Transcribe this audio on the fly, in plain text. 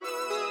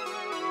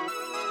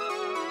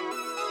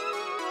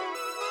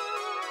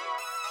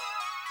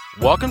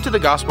Welcome to the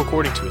Gospel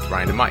According to with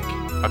Ryan and Mike,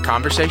 a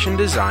conversation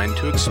designed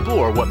to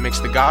explore what makes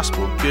the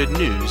gospel good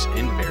news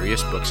in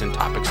various books and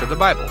topics of the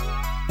Bible.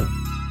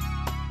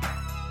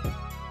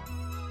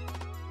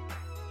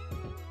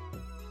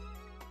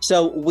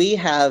 So we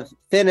have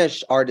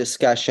finished our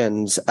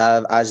discussions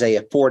of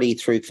Isaiah 40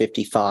 through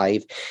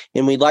 55,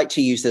 and we'd like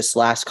to use this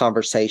last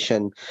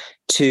conversation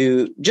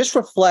to just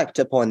reflect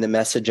upon the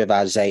message of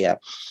Isaiah.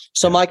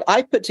 So, Mike,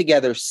 I put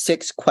together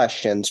 6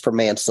 questions for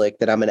Manslick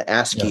that I'm going to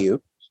ask you.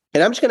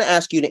 And I'm just going to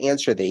ask you to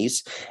answer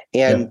these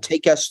and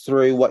take us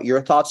through what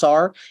your thoughts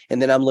are. And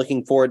then I'm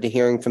looking forward to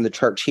hearing from the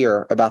church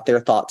here about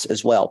their thoughts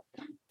as well.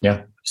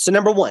 Yeah. So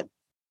number 1,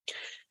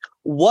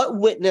 what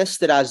witness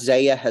that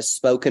Isaiah has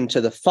spoken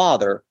to the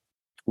Father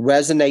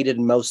resonated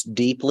most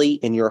deeply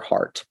in your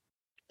heart?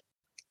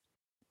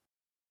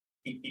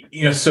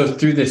 So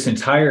through this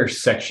entire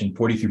section,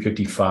 40 through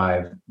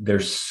 55,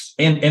 there's,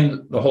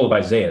 and the whole of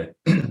Isaiah,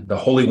 the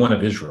Holy One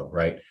of Israel,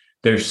 right?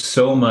 There's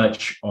so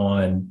much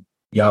on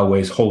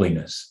Yahweh's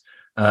holiness.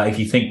 If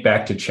you think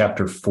back to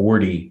chapter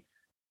 40,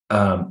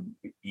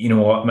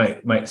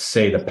 might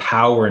say the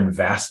power and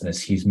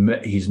vastness. He's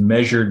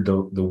measured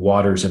the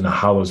waters in the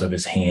hollows of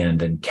his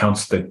hand and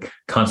counts the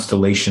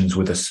constellations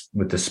with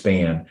the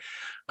span.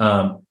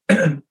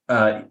 And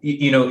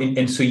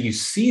so you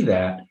see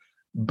that,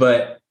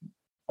 but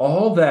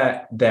all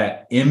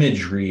that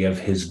imagery of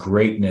his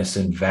greatness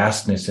and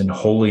vastness and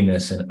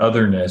holiness and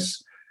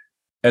otherness,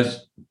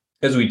 as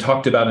we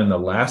talked about in the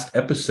last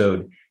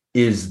episode,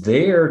 is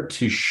there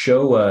to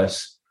show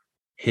us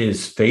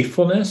his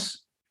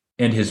faithfulness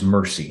and his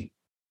mercy.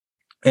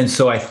 And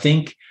so I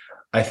think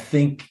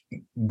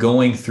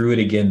going through it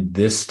again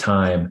this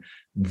time,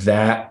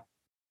 that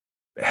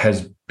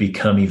has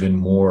become even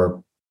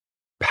more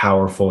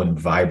powerful and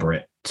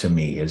vibrant to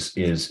me,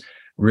 is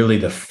really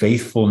the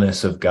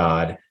faithfulness of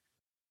God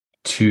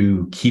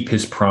to keep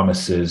his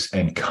promises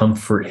and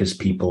comfort his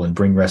people and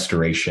bring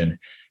restoration,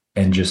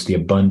 and just the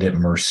abundant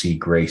mercy,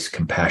 grace,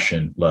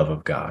 compassion, love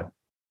of God.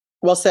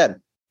 Well said.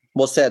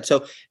 Well said.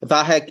 So if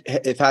I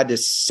had to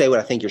say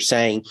what I think you're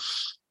saying,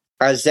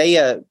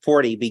 Isaiah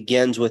 40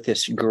 begins with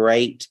this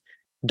great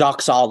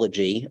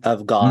doxology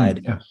of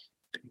God,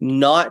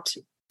 not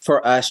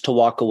for us to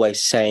walk away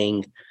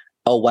saying,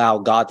 oh, wow,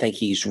 God think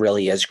he's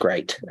really is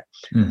great,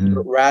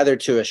 but rather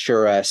to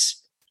assure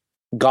us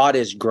God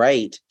is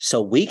great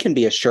so we can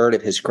be assured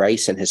of his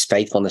grace and his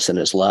faithfulness and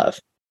his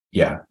love.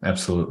 Yeah,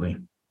 absolutely.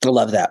 I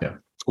love that. Yeah.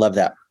 Love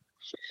that.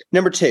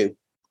 Number 2,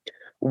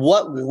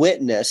 what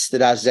witness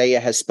that Isaiah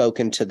has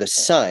spoken to the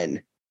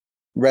Son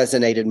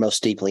resonated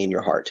most deeply in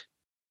your heart?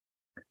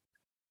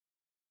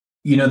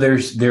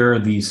 There are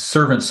these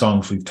servant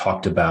songs we've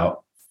talked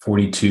about,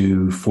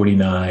 42,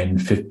 49,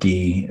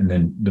 50, and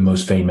then the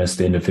most famous,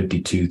 the end of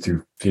 52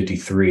 through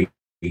 53.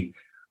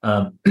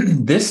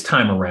 This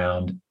time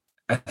around,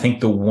 I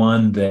think the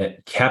one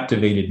that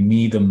captivated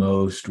me the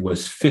most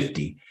was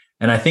 50.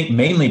 And I think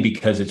mainly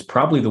because it's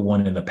probably the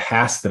one in the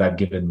past that I've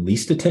given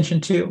least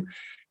attention to.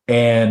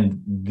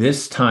 And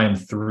this time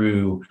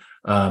through,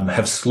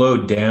 have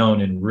slowed down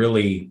and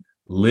really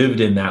lived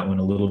in that one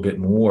a little bit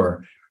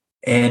more.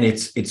 And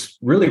it's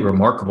really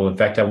remarkable. In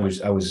fact, I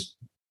was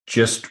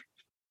just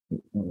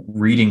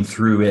reading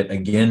through it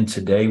again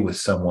today with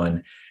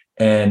someone,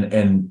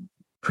 and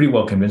pretty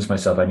well convinced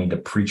myself I need to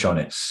preach on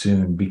it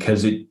soon,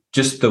 because it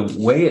just the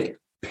way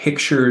it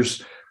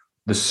pictures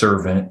the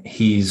servant.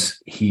 His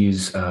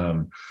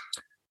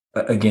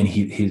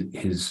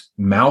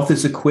mouth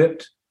is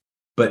equipped,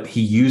 but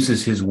he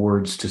uses his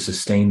words to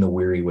sustain the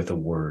weary with a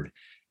word.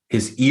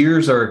 His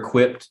ears are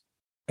equipped,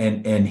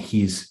 and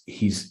he's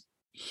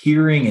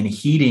hearing and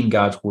heeding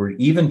God's word,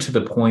 even to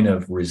the point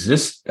of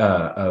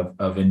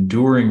of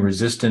enduring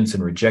resistance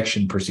and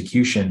rejection,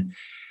 persecution.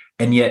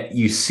 And yet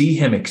you see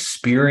him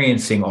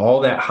experiencing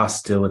all that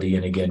hostility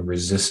and, again,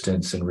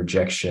 resistance and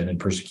rejection and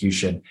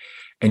persecution.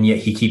 And yet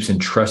he keeps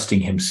entrusting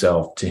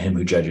himself to him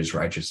who judges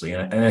righteously.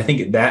 And I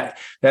think that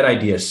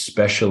idea,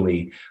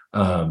 especially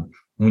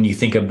when you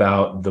think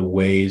about the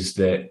ways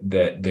that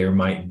there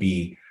might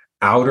be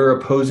outer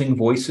opposing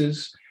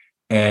voices,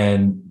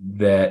 and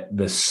that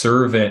the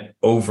servant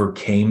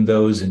overcame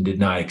those and did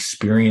not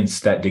experience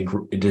that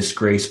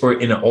disgrace, or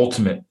in an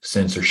ultimate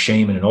sense, or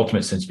shame in an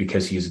ultimate sense,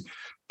 because he's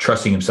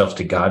trusting himself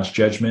to God's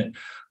judgment.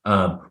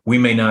 We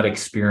may not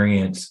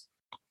experience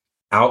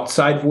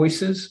outside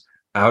voices,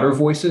 outer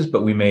voices,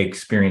 but we may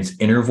experience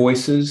inner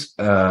voices,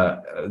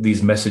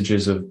 these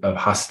messages of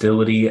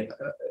hostility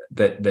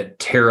that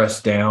tear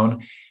us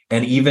down.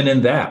 And even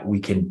in that,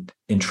 we can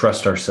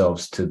entrust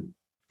ourselves to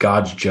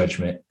God's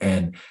judgment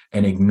and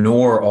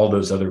ignore all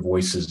those other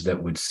voices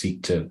that would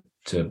seek to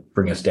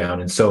bring us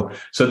down. And so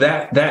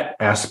that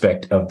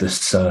aspect of the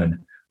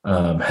Son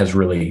has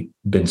really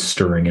been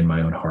stirring in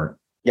my own heart.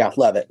 Yeah,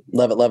 love it.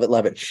 Love it, love it,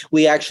 love it.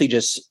 We actually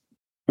just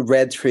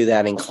read through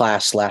that in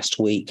class last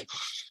week.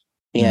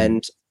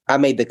 And I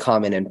made the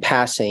comment in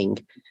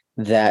passing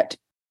that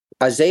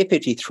Isaiah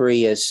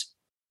 53 is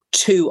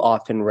too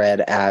often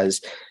read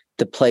as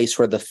the place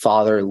where the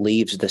Father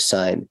leaves the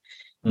Son.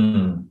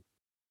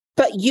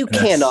 But you And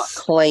that's- cannot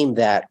claim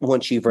that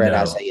once you've read No.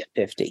 Isaiah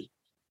 50.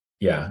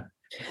 Yeah. That once you've read No. Isaiah 50.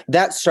 Yeah.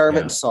 That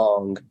servant Yeah.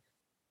 song,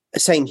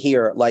 same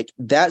here, like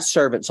that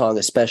servant song,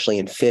 especially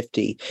in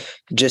 50,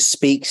 just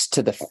speaks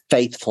to the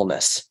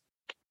faithfulness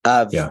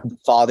of Yeah. the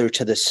Father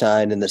to the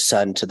Son and the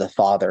Son to the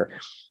Father.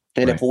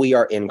 And if Right. we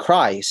are in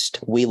Christ,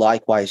 we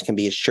likewise can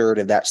be assured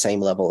of that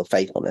same level of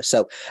faithfulness.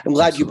 So I'm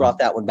glad you brought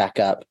that one back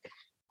up.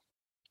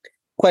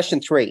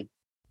 Question 3.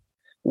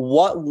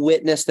 What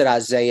witness that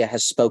Isaiah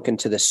has spoken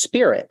to the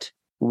Spirit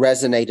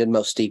resonated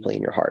most deeply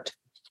in your heart?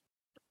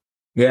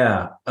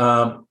 Yeah.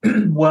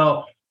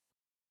 Well,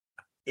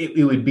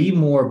 it would be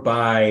more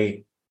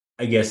by,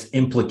 I guess,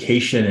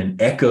 implication and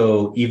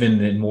echo,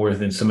 even in more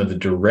than some of the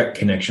direct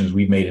connections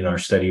we've made in our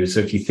study. So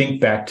if you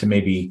think back to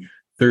maybe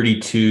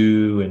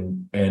 32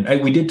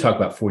 and we did talk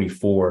about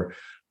 44,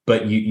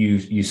 but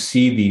you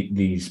see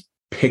these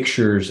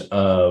pictures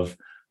of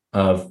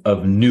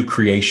new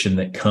creation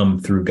that come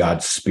through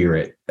God's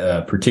Spirit,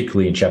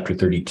 particularly in chapter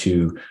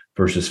 32,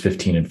 verses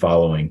 15 and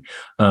following.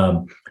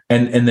 And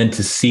then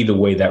to see the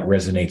way that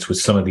resonates with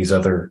some of these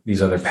other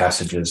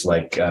passages,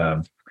 like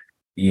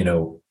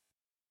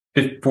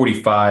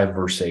 45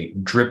 verse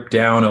 8, drip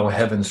down, O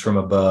heavens, from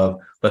above,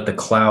 let the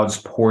clouds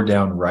pour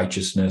down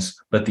righteousness,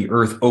 let the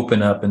earth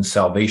open up and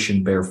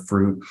salvation bear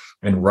fruit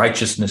and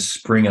righteousness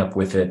spring up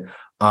with it.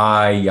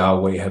 I,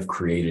 Yahweh, have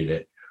created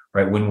it.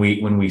 Right? When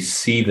we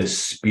see the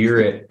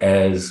Spirit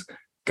as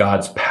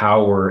God's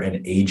power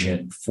and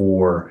agent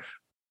for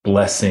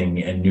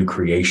blessing and new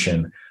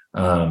creation,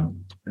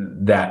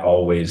 that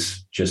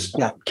always just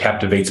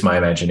captivates my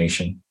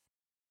imagination.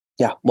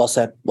 Yeah, well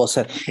said. Well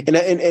said.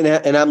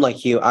 And I'm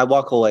like you. I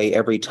walk away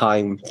every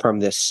time from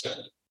this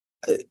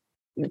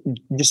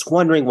just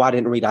wondering why I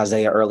didn't read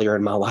Isaiah earlier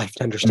in my life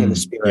to understand the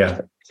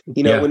Spirit.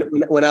 Yeah.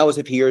 When I was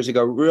a few years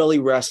ago really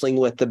wrestling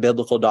with the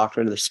biblical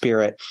doctrine of the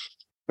Spirit,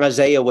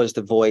 Isaiah was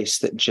the voice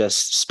that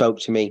just spoke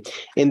to me.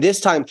 And this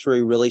time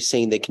through, really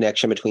seeing the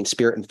connection between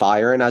spirit and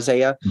fire in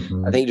Isaiah.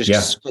 Mm-hmm. I think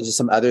just because of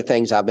some other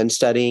things I've been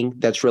studying,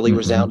 that's really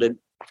resounded.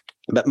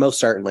 But most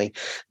certainly,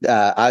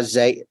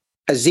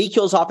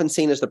 Ezekiel's often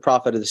seen as the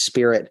prophet of the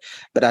Spirit,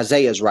 but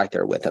Isaiah is right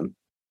there with him.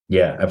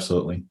 Yeah,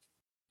 absolutely.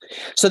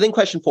 So then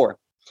question 4,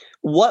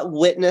 what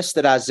witness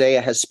that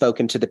Isaiah has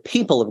spoken to the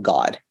people of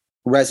God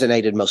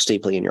resonated most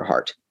deeply in your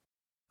heart?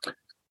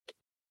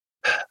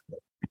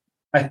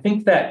 I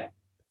think that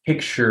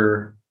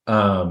picture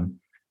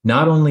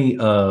not only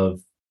of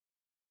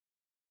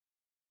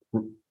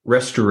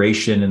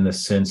restoration in the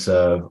sense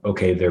of,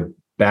 okay, they're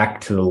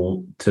back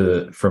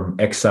from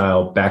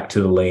exile back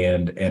to the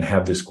land and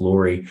have this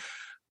glory,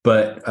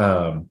 but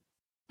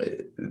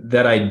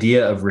that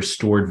idea of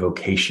restored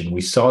vocation. We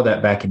saw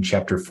that back in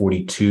chapter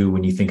 42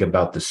 when you think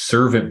about the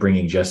servant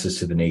bringing justice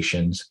to the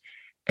nations,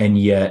 and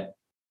yet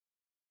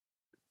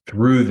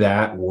through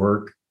that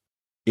work,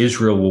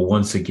 Israel will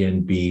once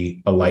again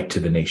be a light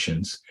to the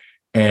nations.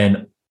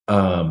 And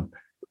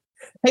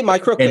hey,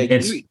 Mike, real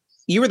quick,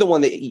 you were the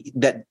one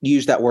that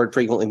used that word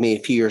frequently with me a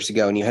few years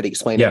ago, and you had to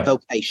explain it.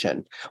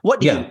 Vocation. What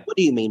do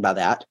you mean by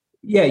that?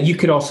 Yeah, you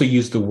could also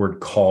use the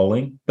word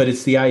calling, but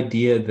it's the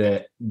idea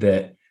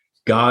that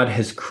God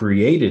has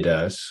created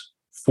us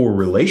for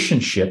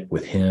relationship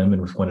with Him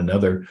and with one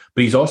another,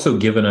 but He's also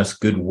given us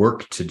good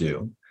work to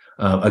do,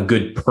 a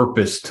good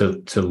purpose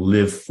to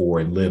live for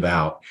and live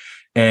out.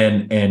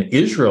 And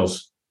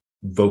Israel's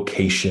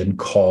vocation,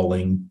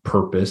 calling,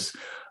 purpose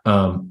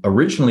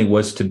originally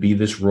was to be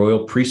this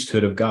royal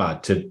priesthood of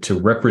God, to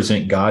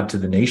represent God to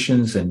the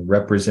nations and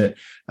represent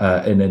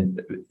and then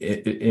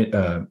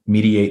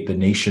mediate the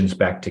nations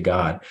back to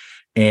God.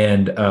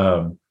 And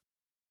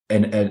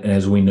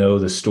as we know,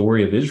 the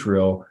story of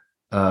Israel,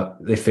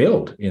 they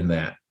failed in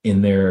that,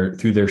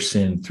 through their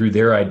sin, through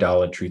their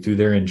idolatry, through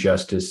their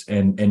injustice,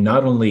 and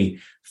not only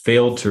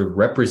failed to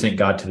represent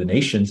God to the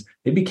nations,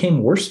 they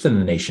became worse than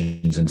the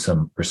nations in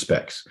some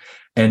respects.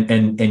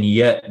 And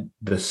yet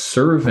the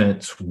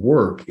servant's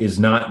work is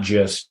not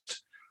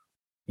just,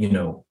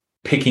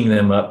 picking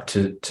them up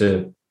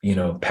to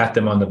pat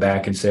them on the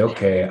back and say,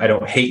 okay, I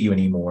don't hate you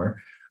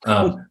anymore,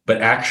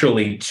 but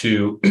actually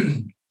to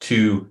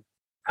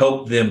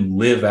help them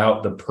live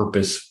out the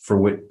purpose for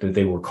what that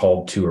they were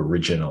called to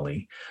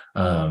originally.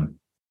 And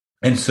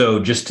so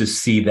just to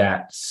see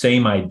that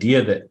same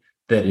idea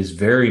that is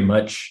very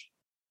much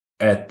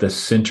at the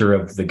center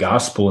of the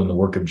gospel and the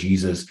work of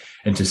Jesus,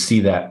 and to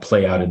see that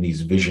play out in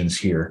these visions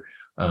here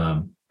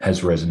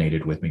has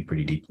resonated with me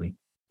pretty deeply.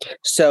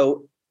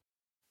 So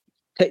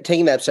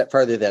taking that a step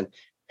further then,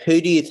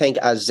 who do you think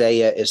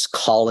Isaiah is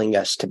calling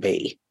us to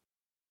be?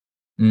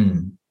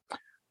 Different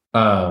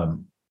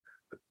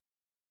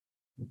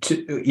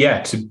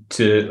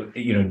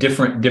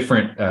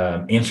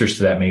answers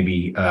to that.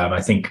 Maybe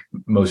I think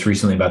most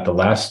recently about the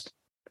last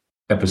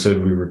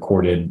episode we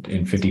recorded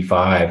in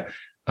 55,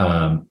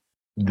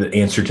 the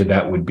answer to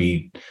that would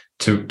be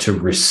to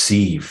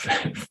receive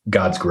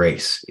God's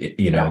grace,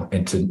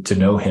 and to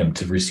know Him,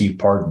 to receive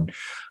pardon.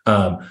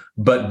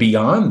 But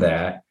beyond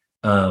that,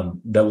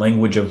 the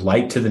language of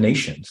light to the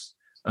nations,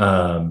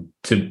 to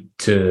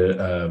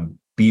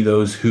be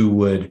those who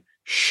would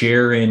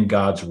share in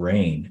God's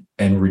reign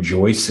and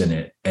rejoice in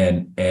it,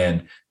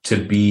 and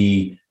to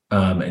be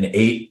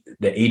the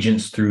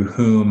agents through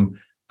whom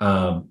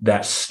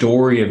that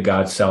story of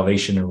God's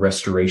salvation and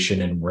restoration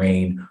and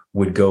reign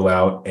would go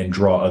out and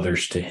draw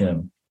others to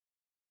him.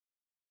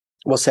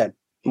 Well said.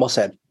 Well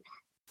said.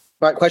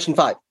 All right, question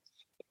 5.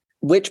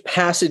 Which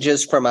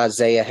passages from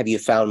Isaiah have you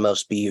found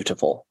most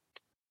beautiful?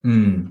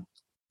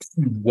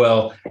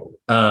 Well,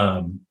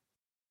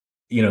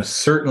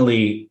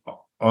 certainly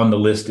on the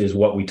list is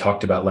what we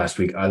talked about last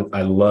week.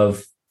 I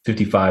love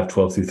 55,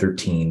 12 through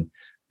 13.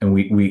 And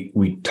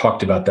we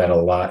talked about that a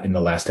lot in the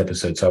last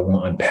episode, so I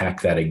won't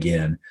unpack that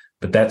again.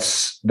 But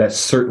that's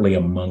certainly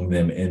among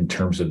them in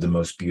terms of the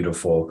most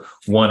beautiful.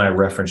 One I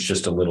referenced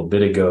just a little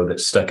bit ago that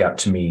stuck out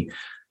to me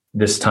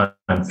this time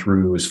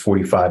through is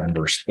 45 and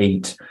verse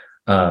 8.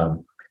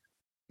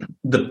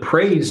 The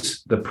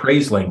praise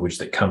language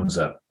that comes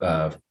up,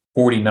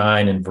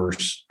 49 and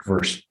verse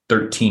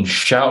 13.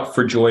 Shout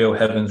for joy, O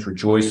heavens,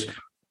 rejoice,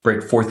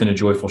 break forth into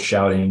joyful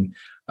shouting.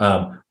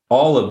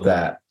 All of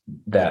that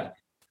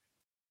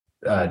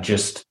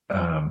it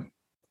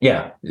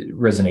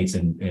resonates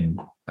in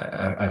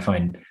I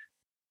find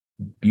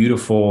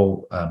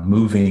beautiful,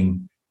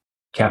 moving,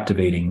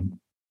 captivating,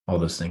 all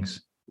those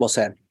things. Well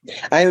said.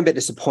 I am a bit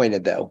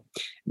disappointed though,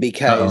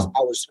 because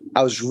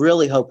I was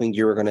really hoping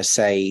you were going to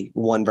say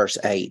 1 verse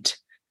 8.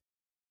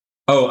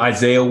 Oh,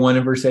 Isaiah 1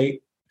 and verse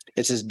 8.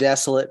 It says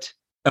desolate.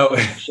 Oh,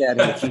 shed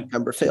and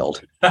cucumber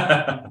field.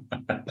 Yeah.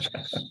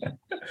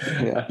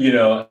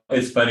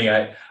 It's funny.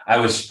 I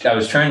was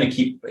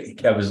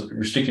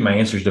restricting my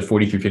answers to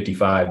 40 through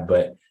 55,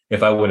 but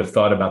if I would have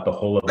thought about the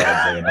whole of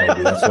Isaiah,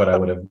 maybe that's what I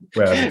would have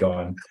rather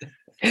gone.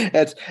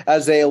 That's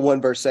Isaiah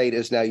 1 verse 8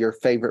 is now your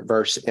favorite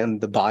verse in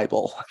the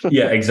Bible.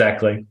 Yeah,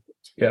 exactly.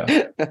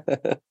 Yeah.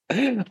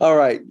 All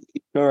right.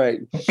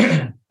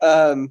 But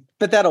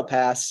that'll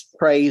pass.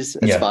 Praise.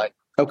 It's fine.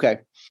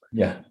 Okay.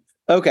 Yeah.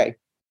 Okay.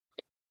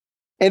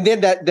 And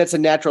then that's a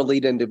natural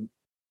lead into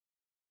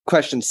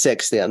question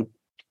 6 then.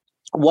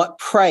 What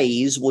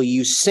praise will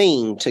you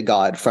sing to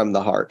God from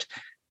the heart,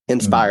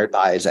 inspired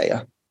by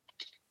Isaiah?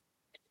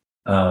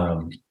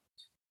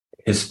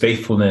 His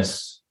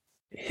faithfulness,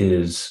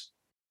 his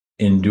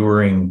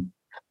enduring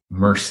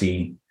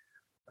mercy,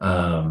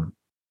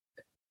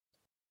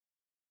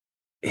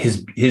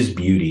 his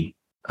beauty.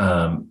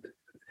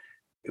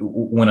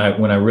 When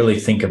I really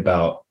think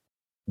about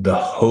the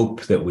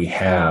hope that we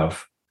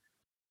have,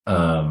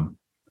 I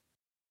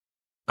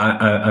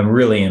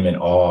really am in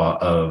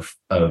awe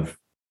of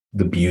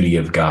the beauty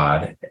of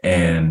God,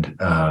 and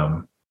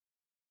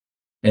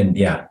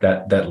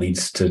that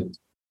leads to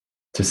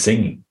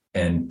singing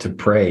and to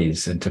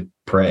praise and to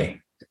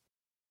pray.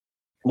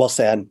 Well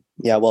said.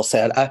 Yeah, well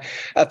said.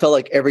 I feel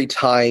like every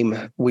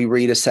time we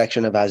read a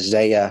section of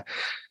Isaiah,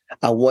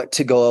 I want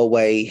to go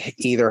away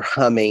either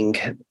humming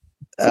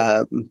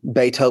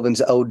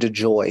Beethoven's Ode to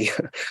Joy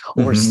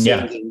or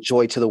singing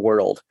Joy to the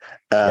World,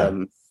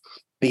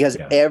 because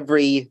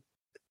every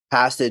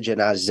passage in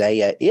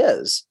Isaiah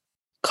is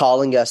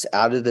calling us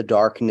out of the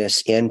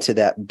darkness into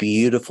that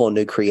beautiful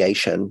new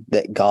creation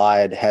that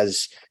God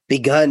has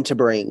begun to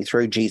bring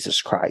through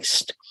Jesus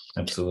Christ.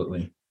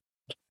 Absolutely.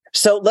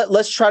 So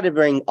let's try to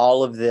bring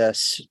all of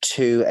this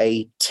to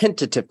a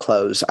tentative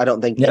close. I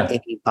don't think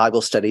any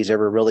Bible studies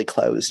ever really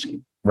closed.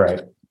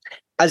 Right.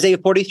 Isaiah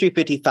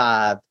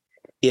 43:55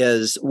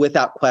 is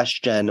without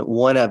question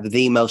one of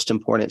the most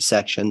important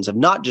sections of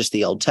not just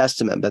the Old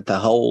Testament, but the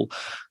whole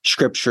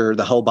scripture,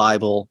 the whole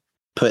Bible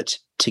put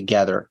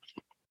together.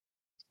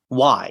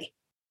 Why?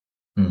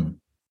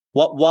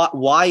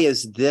 Why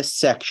is this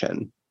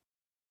section,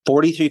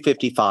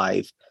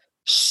 43:55,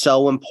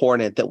 so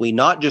important that we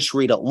not just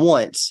read it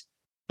once,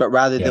 but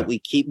rather that we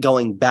keep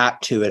going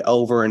back to it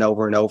over and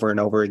over and over and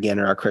over again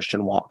in our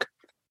Christian walk?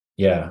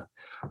 Yeah.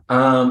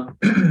 I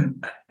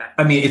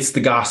mean, it's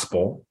the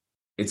gospel.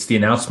 It's the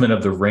announcement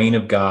of the reign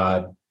of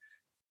God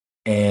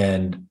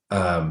and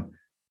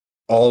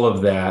all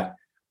of that.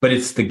 But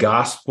it's the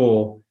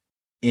gospel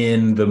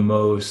in the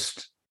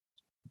most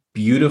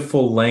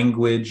beautiful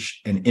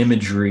language and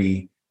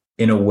imagery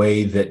in a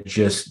way that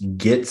just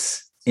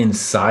gets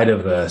inside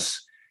of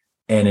us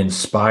and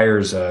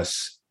inspires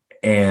us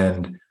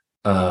and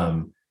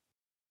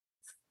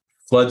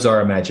floods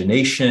our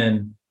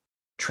imagination,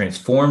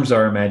 transforms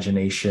our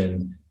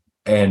imagination,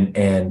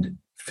 and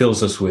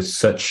fills us with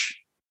such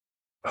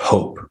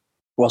hope.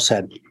 Well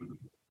said.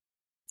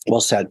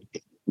 Well said.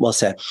 Well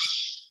said.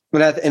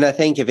 And I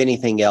think if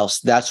anything else,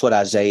 that's what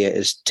Isaiah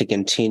is to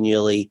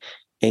continually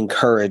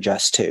encourage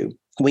us to.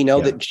 We know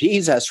that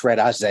Jesus read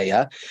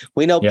Isaiah.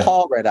 We know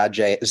Paul read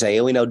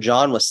Isaiah. We know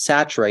John was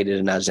saturated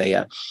in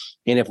Isaiah.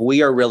 And if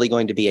we are really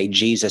going to be a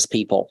Jesus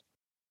people,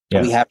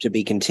 we have to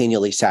be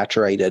continually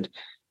saturated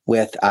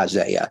with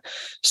Isaiah.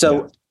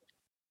 So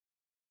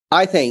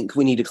I think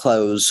we need to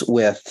close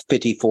with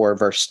 54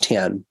 verse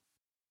 10.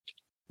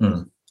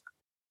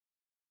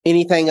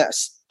 Anything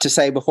else to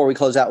say before we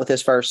close out with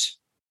this verse?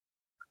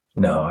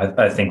 No,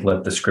 I think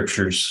let the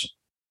scriptures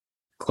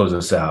close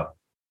us out.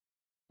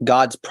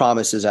 God's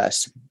promises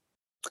us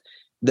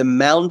The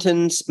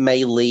mountains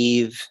may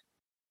leave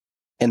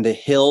and the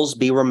hills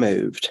be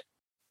removed,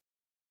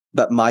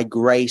 but my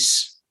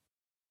grace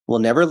will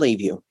never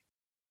leave you,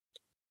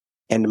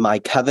 and my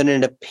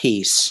covenant of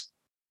peace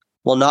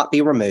will not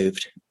be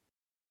removed,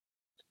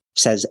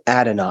 says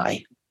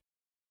Adonai,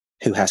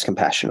 who has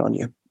compassion on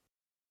you.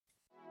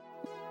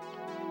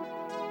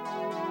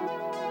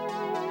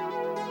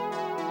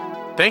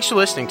 Thanks for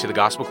listening to the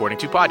Gospel According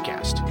to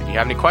podcast. If you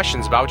have any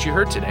questions about what you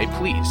heard today,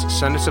 please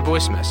send us a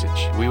voice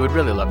message. We would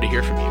really love to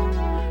hear from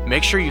you.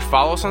 Make sure you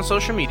follow us on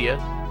social media,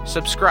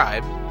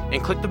 subscribe,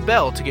 and click the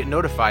bell to get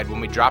notified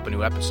when we drop a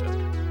new episode.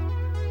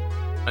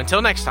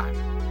 Until next time,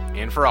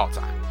 and for all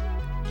time,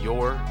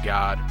 your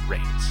God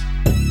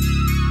reigns.